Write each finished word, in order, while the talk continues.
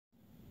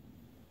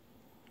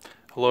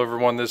Hello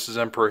everyone, this is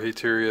Emperor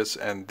Haterius,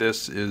 and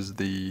this is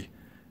the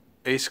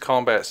Ace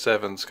Combat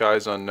 7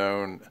 Skies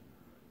Unknown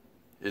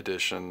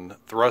Edition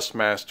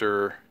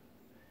Thrustmaster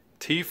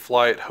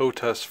T.Flight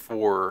Hotas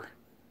 4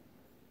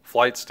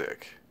 flight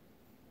stick.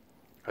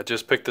 I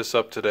just picked this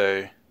up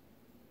today.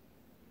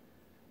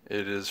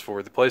 It is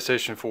for the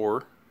PlayStation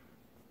 4,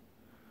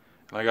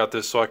 and I got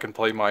this so I can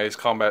play my Ace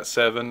Combat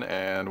 7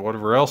 and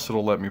whatever else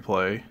it'll let me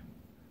play.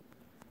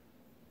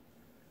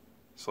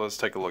 So let's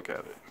take a look at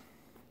it.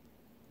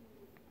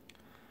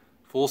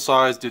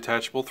 Full-size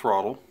detachable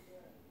throttle,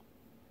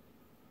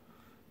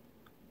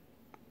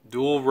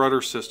 dual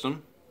rudder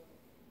system,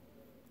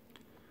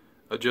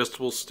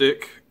 adjustable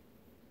stick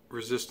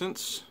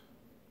resistance,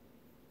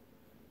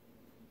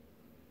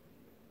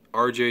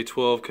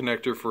 RJ12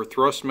 connector for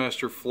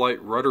Thrustmaster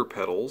Flight rudder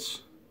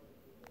pedals.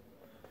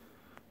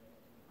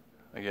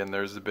 Again,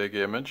 there's the big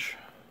image.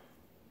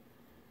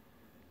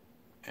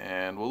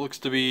 And what looks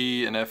to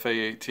be an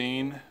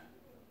FA-18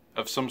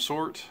 of some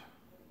sort.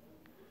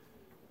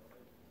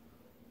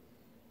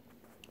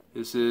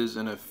 This is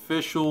an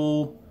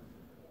official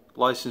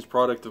licensed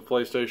product of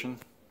PlayStation.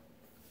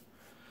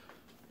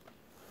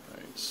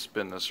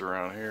 Spin this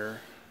around here.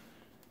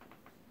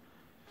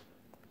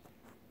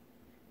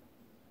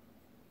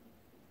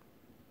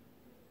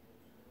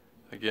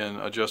 Again,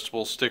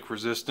 adjustable stick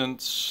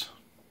resistance.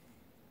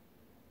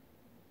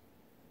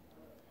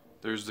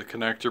 There's the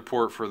connector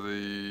port for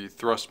the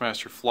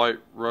Thrustmaster Flight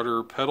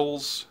rudder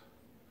pedals.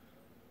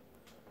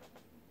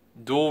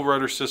 Dual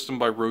rudder system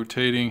by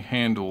rotating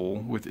handle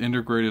with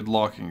integrated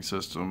locking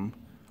system,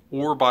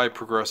 or by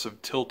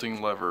progressive tilting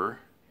lever.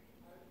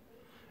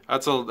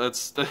 That's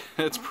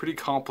pretty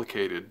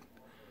complicated.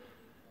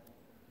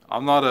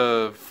 I'm not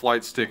a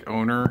flight stick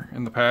owner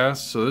in the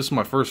past, so this is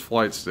my first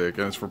flight stick,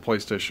 and it's for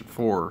PlayStation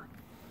 4.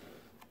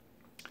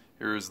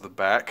 Here's the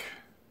back.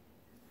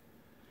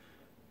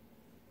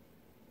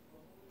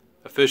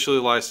 Officially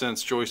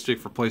licensed joystick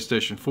for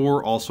PlayStation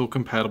 4, also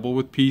compatible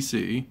with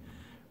PC.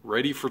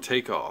 Ready for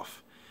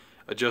takeoff.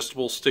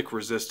 Adjustable stick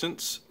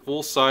resistance,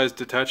 full-size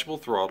detachable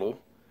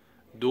throttle,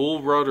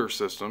 dual rudder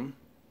system,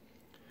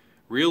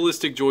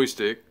 realistic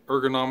joystick,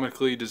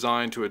 ergonomically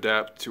designed to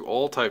adapt to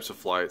all types of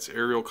flights,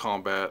 aerial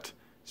combat,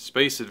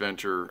 space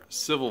adventure,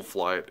 civil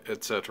flight,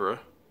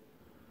 etc.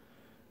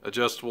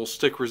 Adjustable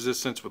stick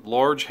resistance with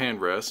large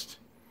handrest,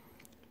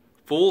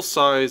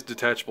 full-size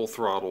detachable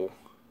throttle,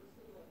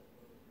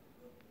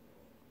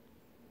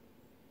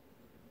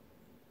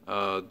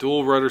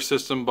 dual rudder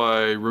system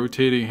by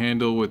rotating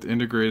handle with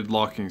integrated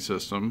locking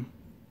system,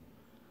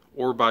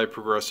 or by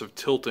progressive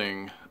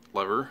tilting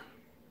lever.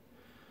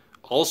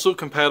 Also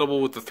compatible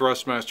with the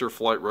Thrustmaster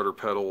Flight rudder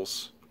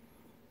pedals.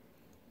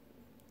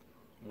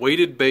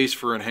 Weighted base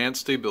for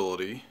enhanced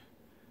stability.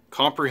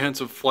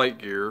 Comprehensive flight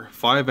gear,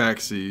 5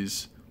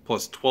 axes,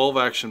 plus 12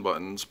 action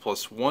buttons,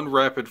 plus 1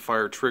 rapid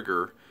fire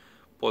trigger,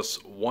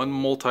 plus 1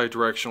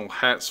 multi-directional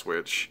hat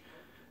switch,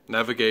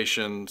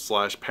 navigation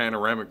 /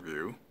 panoramic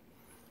view.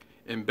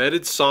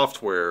 Embedded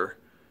software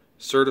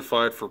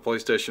certified for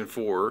PlayStation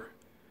 4,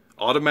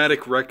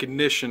 automatic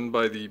recognition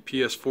by the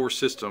PS4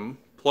 system.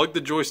 Plug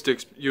the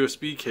joystick's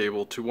USB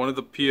cable to one of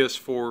the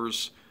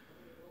PS4's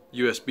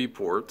USB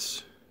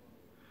ports.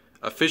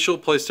 Official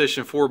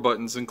PlayStation 4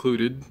 buttons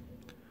included.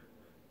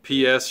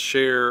 PS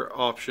share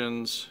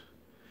options.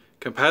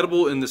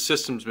 Compatible in the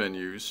systems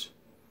menus.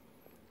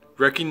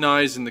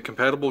 Recognized in the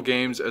compatible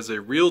games as a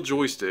real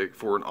joystick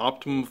for an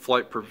optimum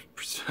flight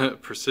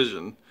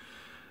precision.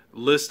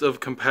 List of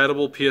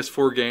compatible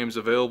PS4 games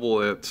available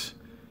at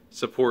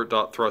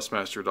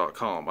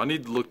support.thrustmaster.com. I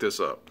need to look this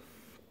up.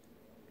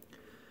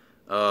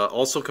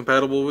 Also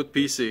compatible with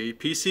PC.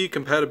 PC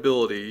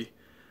compatibility,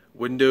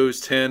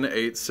 Windows 10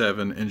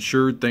 8.7,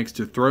 ensured thanks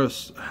to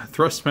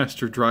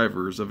Thrustmaster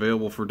drivers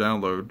available for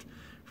download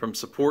from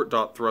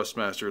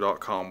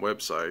support.thrustmaster.com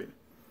website.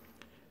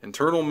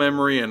 Internal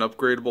memory and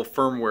upgradable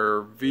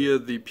firmware via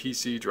the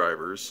PC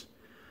drivers.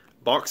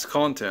 Box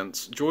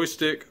contents,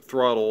 joystick,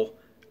 throttle,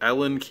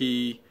 Allen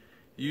key,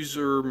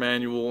 user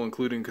manual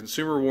including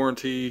consumer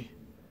warranty,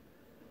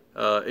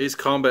 Ace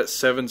Combat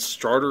 7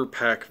 starter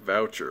pack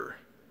voucher.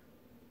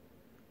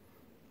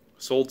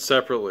 Sold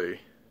separately.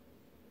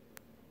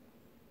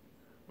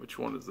 Which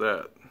one is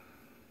that?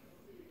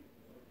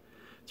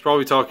 It's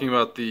probably talking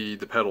about the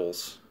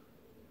pedals.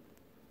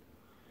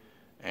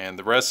 And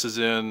the rest is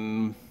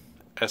in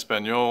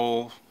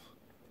Espanol,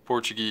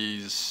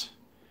 Portuguese,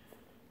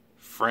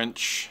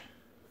 French.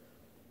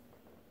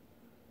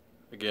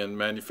 Again,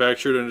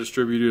 manufactured and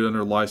distributed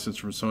under license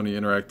from Sony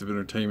Interactive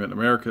Entertainment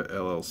America,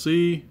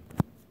 LLC.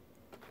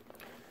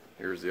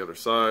 Here's the other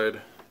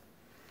side.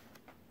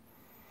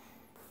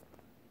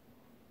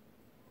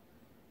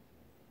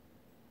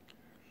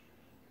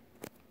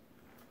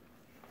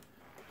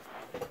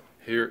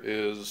 Here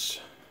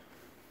is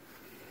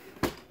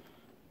the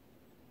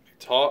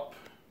top.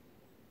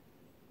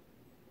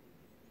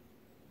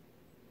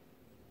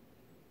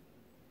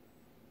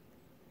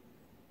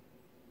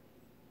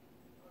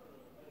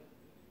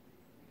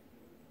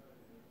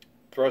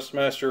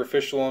 Thrustmaster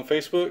Official on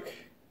Facebook.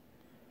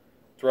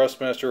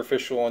 Thrustmaster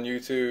Official on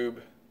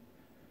YouTube,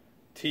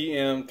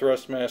 TM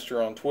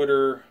Thrustmaster on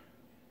Twitter.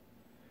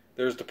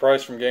 There's the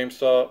price from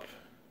GameStop.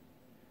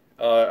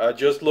 I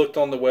just looked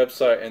on the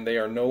website and they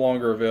are no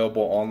longer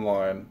available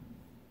online.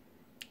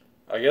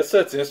 I guess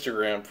that's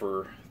Instagram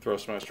for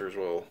Thrustmaster as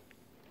well.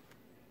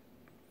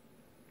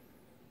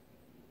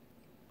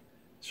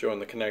 Showing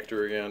the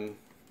connector again.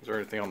 Is there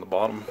anything on the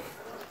bottom?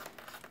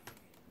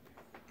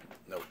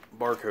 Nope.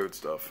 Barcode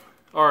stuff.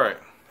 Alright.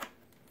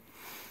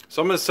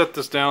 So I'm going to set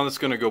this down. It's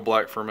going to go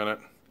black for a minute.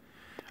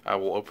 I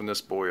will open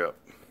this boy up.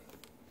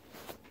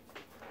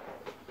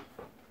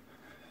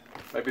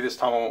 Maybe this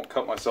time I won't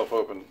cut myself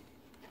open.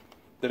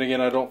 Then again,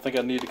 I don't think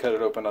I need to cut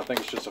it open. I think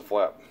it's just a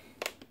flap.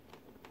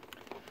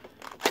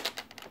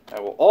 I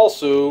will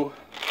also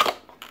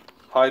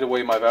hide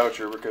away my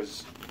voucher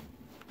because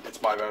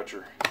it's my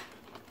voucher.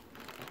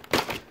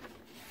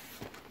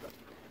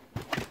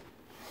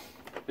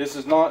 This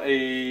is not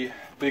a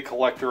big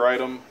collector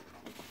item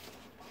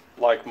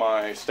like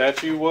my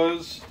statue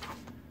was,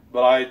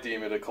 but I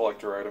deem it a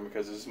collector item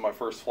because this is my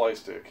first fly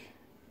stick.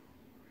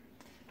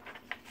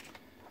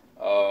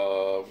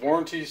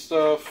 Warranty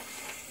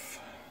stuff.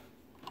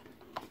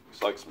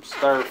 Looks like some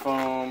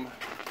styrofoam.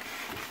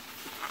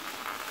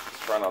 Let's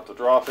try not to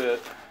drop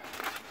it.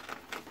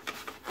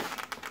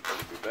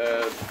 That'd be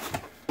bad.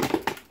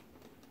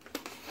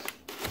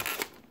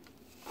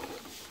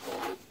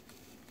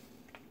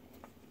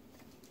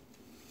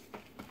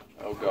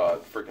 Oh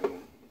god, freaking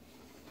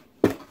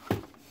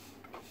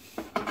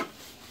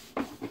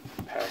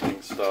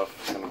packing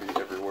stuff is going to be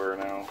everywhere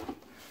now.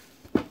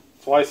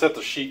 That's why I set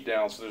the sheet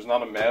down so there's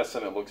not a mess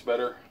and it looks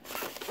better.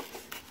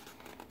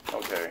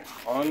 Okay,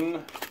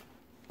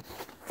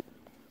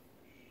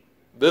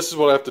 this is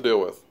what I have to deal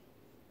with.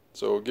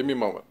 So give me a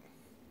moment.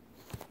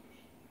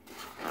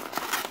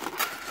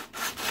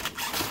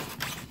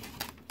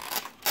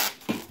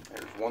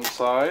 There's one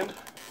side.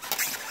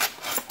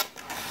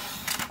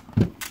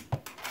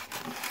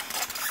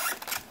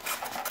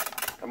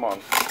 Come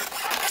on.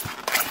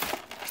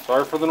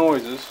 Sorry for the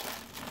noises.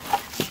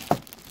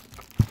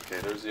 Okay,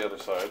 there's the other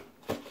side.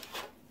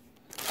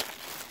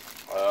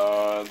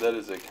 That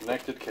is a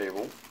connected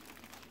cable.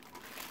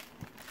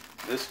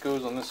 This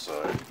goes on this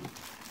side.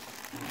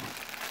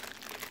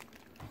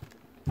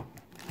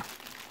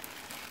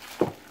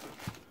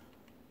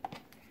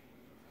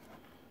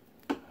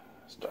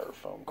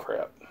 Styrofoam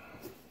crap.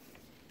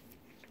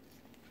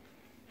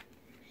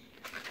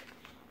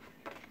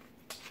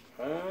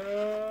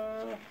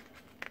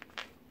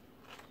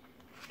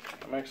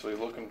 I'm actually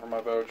looking for my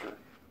voucher.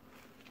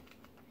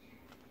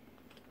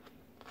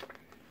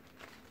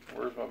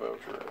 Where's my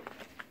voucher at?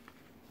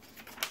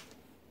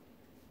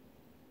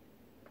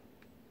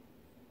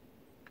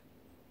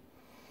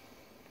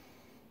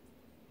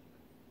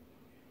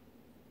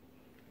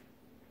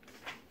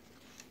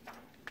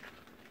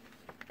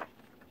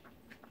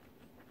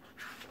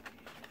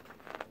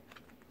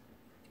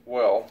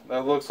 Well,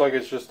 that looks like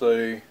it's just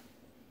a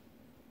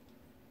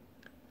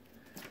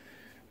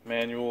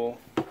manual.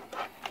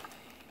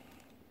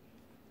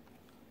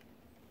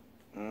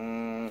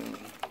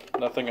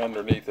 Nothing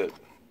underneath it.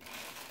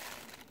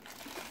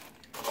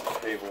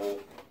 Cable.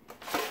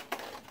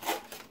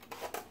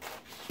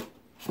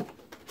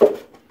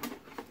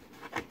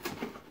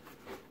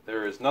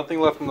 There is nothing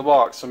left in the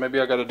box, so maybe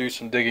I got to do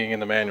some digging in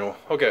the manual.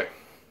 Okay.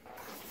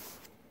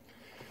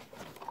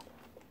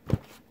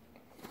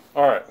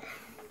 Alright.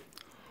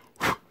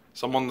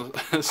 Some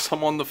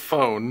on the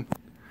phone.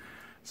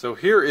 So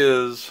here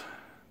is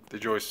the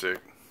joystick.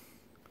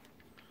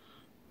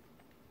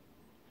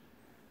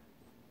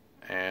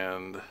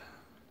 And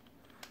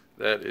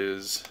that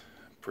is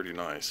pretty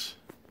nice.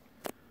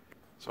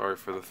 Sorry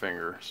for the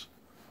fingers.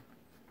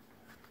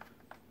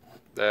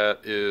 That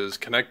is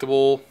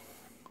connectable.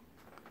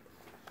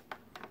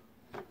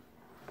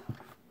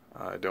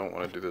 I don't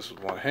want to do this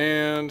with one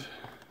hand.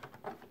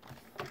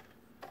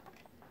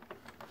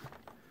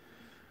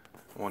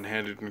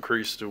 One-handed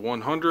increase to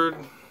 100.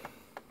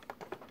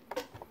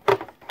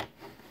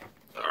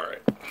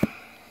 Alright.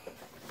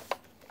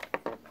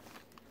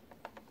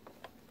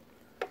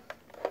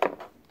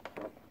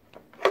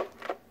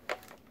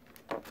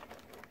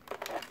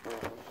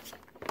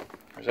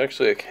 There's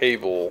actually a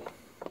cable.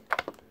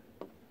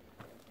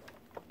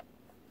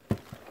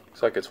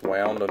 Looks like it's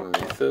wound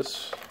underneath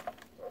this.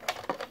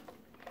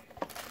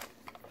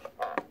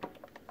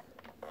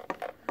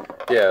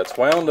 Yeah, it's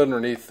wound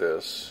underneath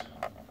this.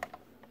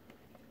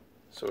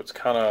 So it's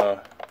kind of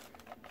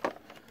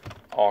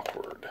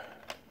awkward.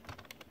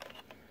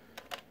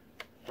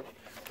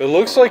 It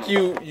looks like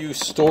you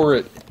store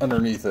it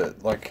underneath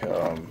it, like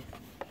a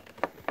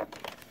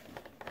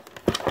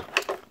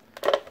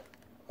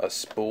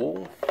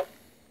spool.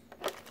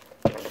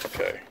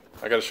 Okay,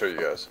 I gotta show you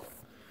guys.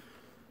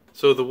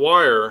 So the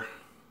wire,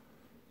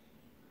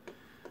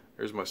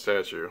 here's my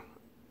statue.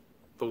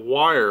 The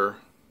wire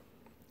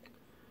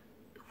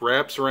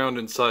wraps around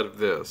inside of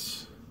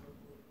this.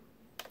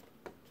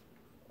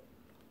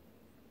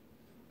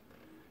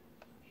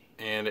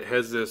 And it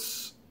has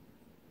this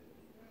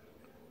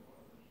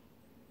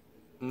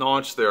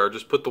notch there. I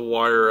just put the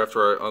wire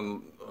after I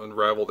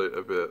unraveled it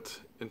a bit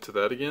into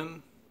that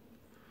again.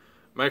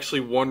 I'm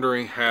actually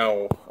wondering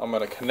how I'm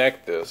going to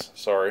connect this,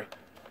 sorry,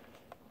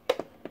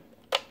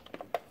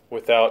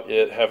 without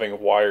it having a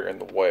wire in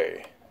the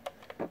way.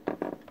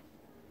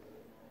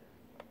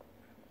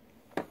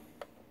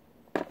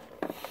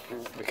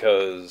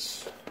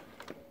 Because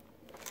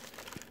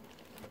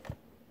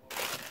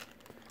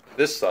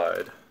this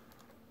side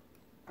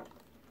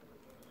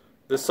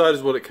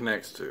is what it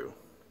connects to.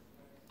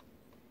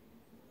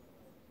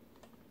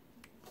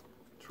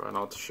 Try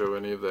not to show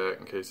any of that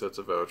in case that's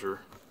a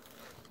voucher.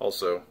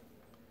 Also,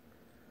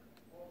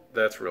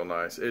 that's real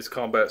nice. Ace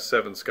Combat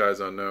 7 Skies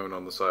Unknown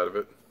on the side of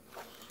it.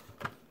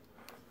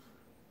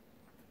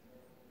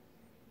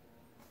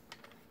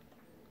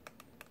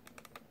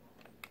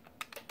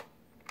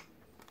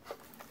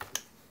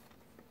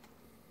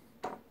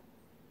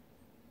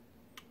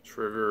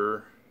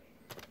 Trigger.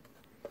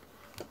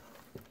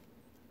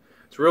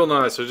 It's real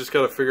nice. I just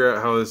got to figure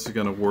out how this is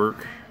going to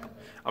work.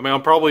 I mean,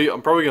 I'm probably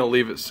going to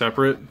leave it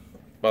separate.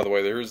 By the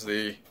way, there's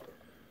the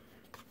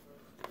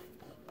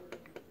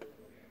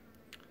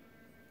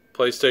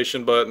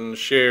PlayStation button,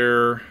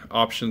 share,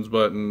 options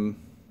button.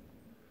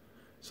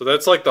 So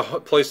that's like the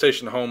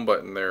PlayStation home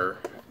button there,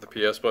 the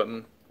PS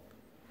button.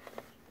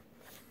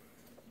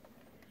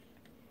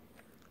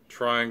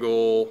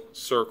 Triangle,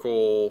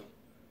 circle,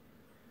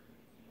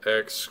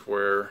 X,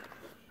 square.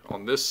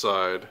 On this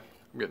side,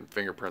 I'm getting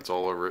fingerprints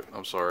all over it,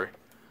 I'm sorry.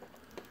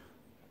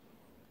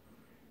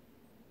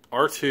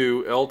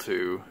 R2,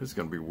 L2, this is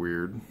going to be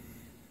weird.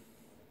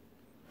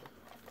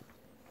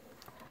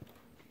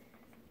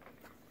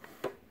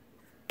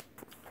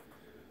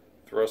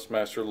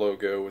 Thrustmaster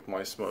logo with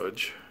my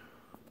smudge.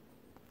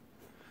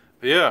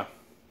 But yeah,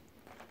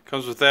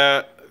 comes with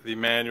that, the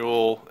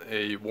manual,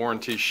 a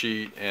warranty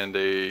sheet, and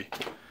a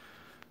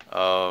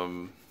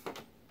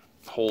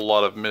whole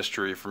lot of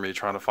mystery for me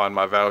trying to find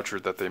my voucher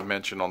that they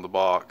mentioned on the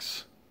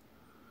box.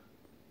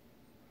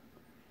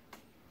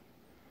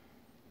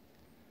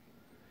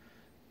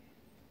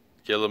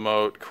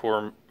 Guillemot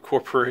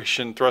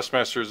Corporation.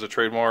 Thrustmaster is a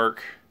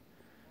trademark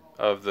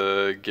of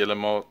the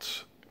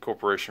Guillemot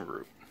Corporation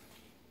Group.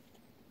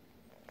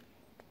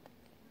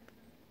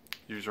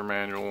 User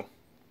manual.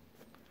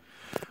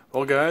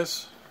 Well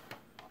guys,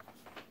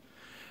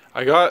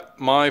 I got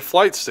my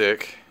flight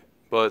stick,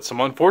 but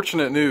some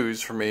unfortunate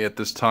news for me at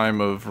this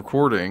time of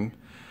recording.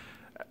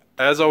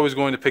 As I was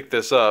going to pick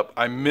this up,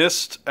 I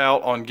missed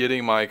out on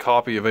getting my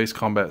copy of Ace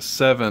Combat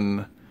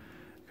 7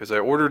 because I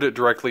ordered it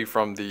directly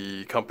from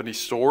the company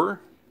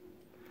store.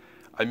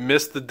 I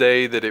missed the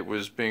day that it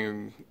was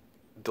being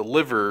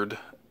delivered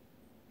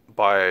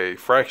by a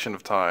fraction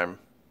of time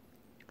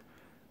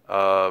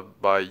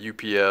by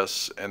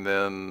UPS, and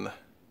then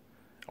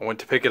I went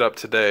to pick it up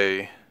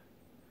today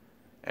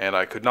and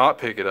I could not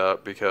pick it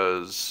up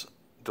because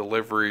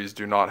deliveries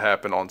do not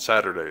happen on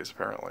Saturdays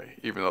apparently,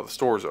 even though the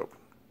store's open.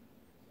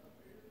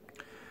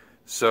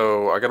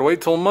 So I gotta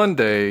wait till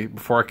Monday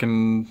before I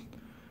can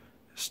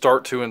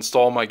start to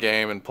install my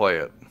game and play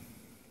it,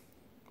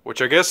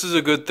 which I guess is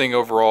a good thing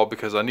overall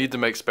because I need to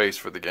make space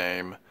for the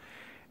game,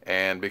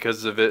 and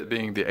because of it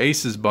being the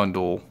Aces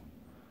bundle,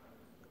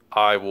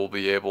 I will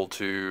be able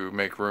to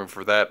make room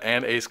for that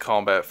and Ace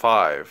Combat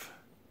 5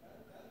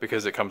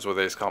 because it comes with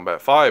Ace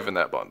Combat 5 in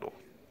that bundle.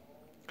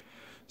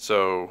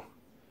 So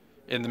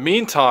in the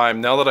meantime,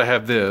 now that I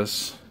have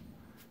this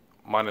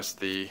minus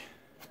the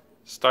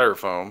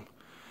styrofoam,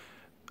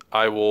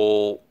 I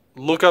will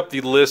look up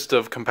the list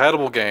of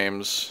compatible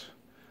games.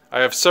 I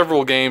have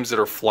several games that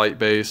are flight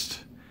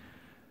based,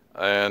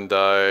 and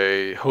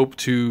I hope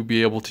to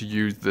be able to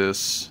use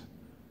this.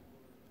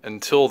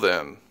 Until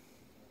then,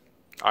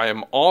 I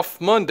am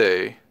off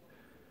Monday,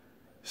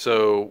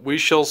 so we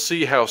shall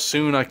see how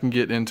soon I can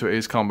get into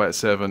Ace Combat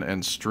 7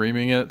 and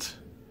streaming it.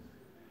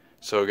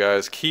 So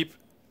guys, keep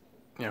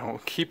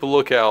a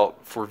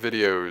lookout for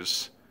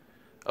videos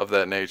of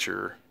that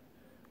nature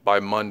by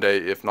Monday,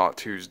 if not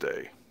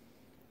Tuesday.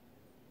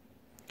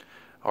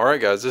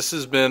 Alright guys, this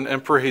has been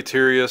Emperor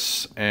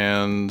Haterius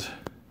and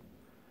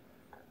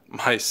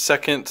my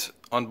second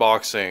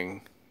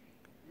unboxing,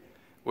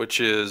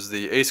 which is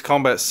the Ace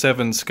Combat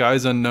 7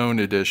 Skies Unknown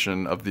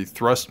edition of the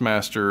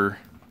Thrustmaster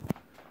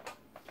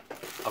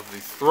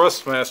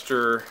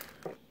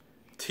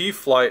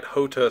T.Flight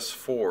Hotas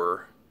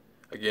 4.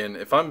 Again,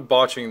 if I'm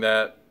botching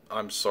that,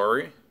 I'm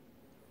sorry.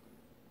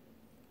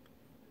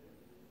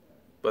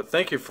 But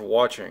thank you for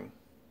watching.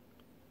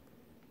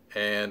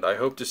 And I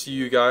hope to see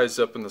you guys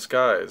up in the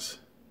skies.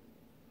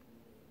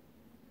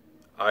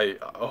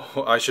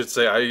 I should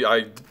say,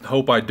 I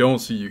hope I don't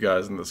see you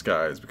guys in the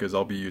skies because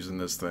I'll be using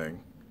this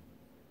thing.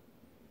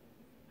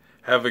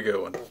 Have a good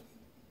one.